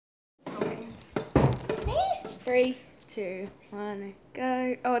3, 2, 1,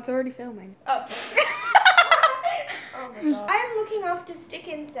 go. Oh, it's already filming. Oh. Oh my god. I am looking after stick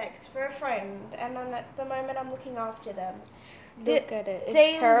insects for a friend, and at the moment I'm looking after them. Look at it.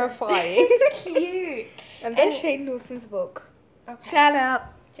 It's terrifying. It's cute. And there's Shane Dawson's book. Okay. Shout out.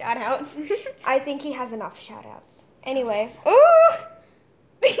 Shout out. I think he has enough shout outs. Anyway. Oh!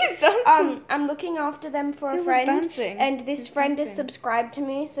 He's dancing. I'm looking after them for a He was friend. dancing. And this He's friend is dancing. subscribed to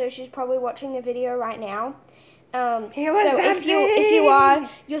me, so she's probably watching the video right now. He was so dancing. if you are,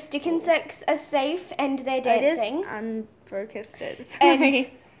 your stick insects are safe and they're dancing. Unfocused it. And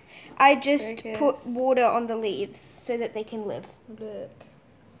I just Focus. put water on the leaves so that they can live. Look.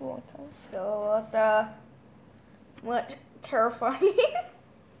 Water. So what terrifying.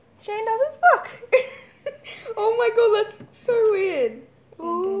 Shane Dawson's book. Oh my god, that's so weird.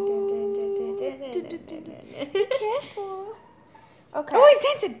 Be careful. Okay. Oh, he's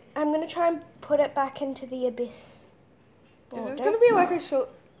dancing. I'm gonna try and put it back into the abyss. Is this gonna be like a short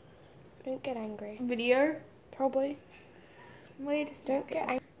Don't get angry. video? Probably. Wait a Don't second. get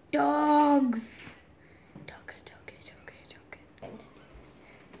angry. Dogs. Dog.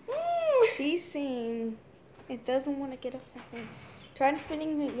 She's seen. It doesn't want to get off my hand. Try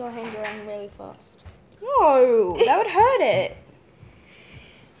spinning your hand around really fast. No, that would hurt it.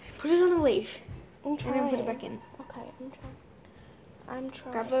 Put it on a leaf. I'm And trying. then put it back in. Okay, I'm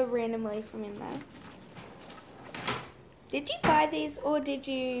trying. Grab a random leaf from in there. Did you buy these or did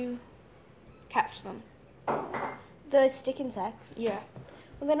you catch them? The stick insects. Yeah.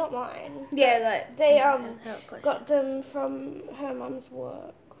 Well, they're not mine. Yeah, like They got got them from her mum's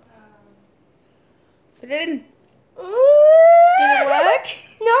work. Put it in. Did Did it work?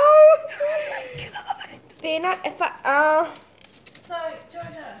 No. Oh my god. Spina, if I So,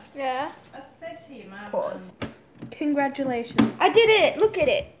 Georgia, Yeah. I said to you, Mum. Pause. Congratulations. I did it. Look at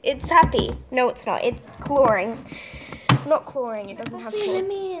it. It's happy. No, it's not. It's clawing. Not clawing. It doesn't have claws.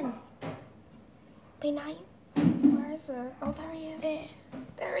 in. Be nice. Where is it? Oh, there he is.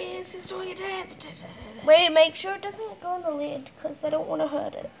 There he is. He's doing a dance. Wait, make sure it doesn't go on the lid because I don't want to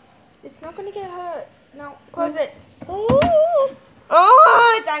hurt it. It's not gonna get hurt. No. Close it. Ooh.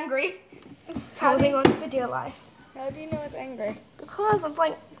 Oh, it's angry. It's holding on for dear life. How do you know it's angry? Because it's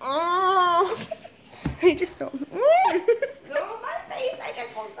like, oh. I just saw him. No, my face. I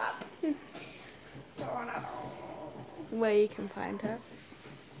just woke up. Where you can find her.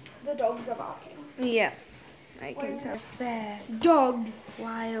 The dogs are barking. Yes. I can tell. It's there. Dogs.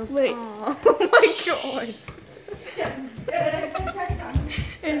 Wild. Wait. Oh my god.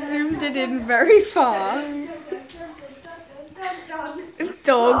 I zoomed it in very far.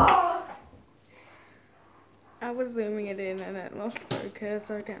 Dog. I was zooming it in and it lost focus.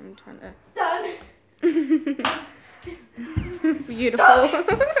 Okay, I'm trying to. Done. Beautiful.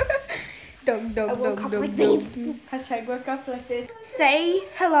 Dog. I woke up like this. Hashtag woke up like this. Say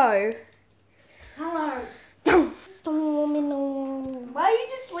hello. Hello. Storming. Why are you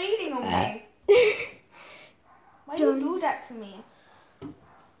just leaning on me? Why do you do that to me?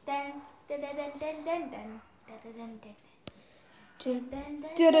 Dun, dun, dun, dun, dun, dun, dun, dun,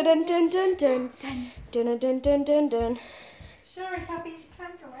 dun, dun, dun, dun, dun, dun. Sorry, Happy, she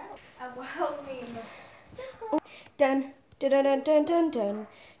can't go out. A wild meme. Dun dun dun dun dun dun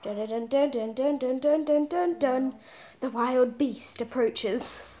dun dun dun dun dun dun dun dun dun dun. The wild beast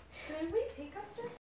approaches.